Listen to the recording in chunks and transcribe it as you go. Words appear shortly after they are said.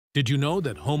Did you know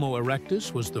that Homo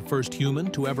erectus was the first human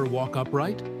to ever walk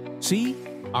upright? See,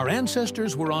 our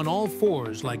ancestors were on all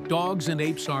fours like dogs and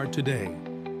apes are today.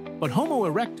 But Homo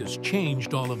erectus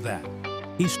changed all of that.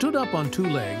 He stood up on two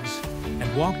legs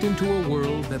and walked into a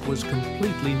world that was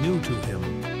completely new to him.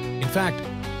 In fact,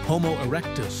 Homo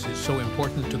erectus is so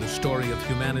important to the story of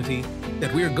humanity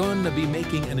that we're going to be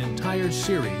making an entire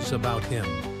series about him.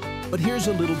 But here's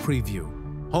a little preview.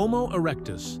 Homo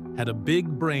erectus had a big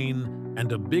brain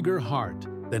and a bigger heart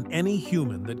than any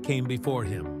human that came before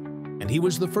him. And he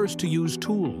was the first to use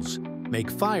tools, make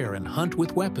fire and hunt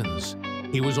with weapons.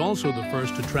 He was also the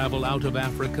first to travel out of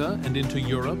Africa and into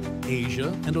Europe, Asia,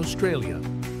 and Australia.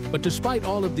 But despite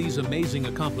all of these amazing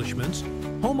accomplishments,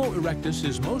 Homo erectus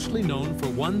is mostly known for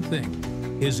one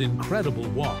thing: his incredible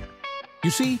walk.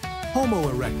 You see, Homo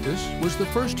erectus was the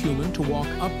first human to walk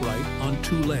upright on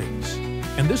two legs.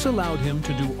 And this allowed him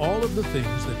to do all of the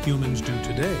things that humans do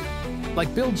today,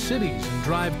 like build cities and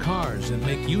drive cars and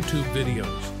make YouTube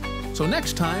videos. So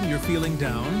next time you're feeling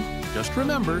down, just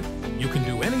remember, you can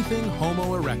do anything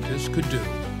Homo erectus could do.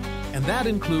 And that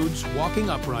includes walking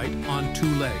upright on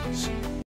two legs.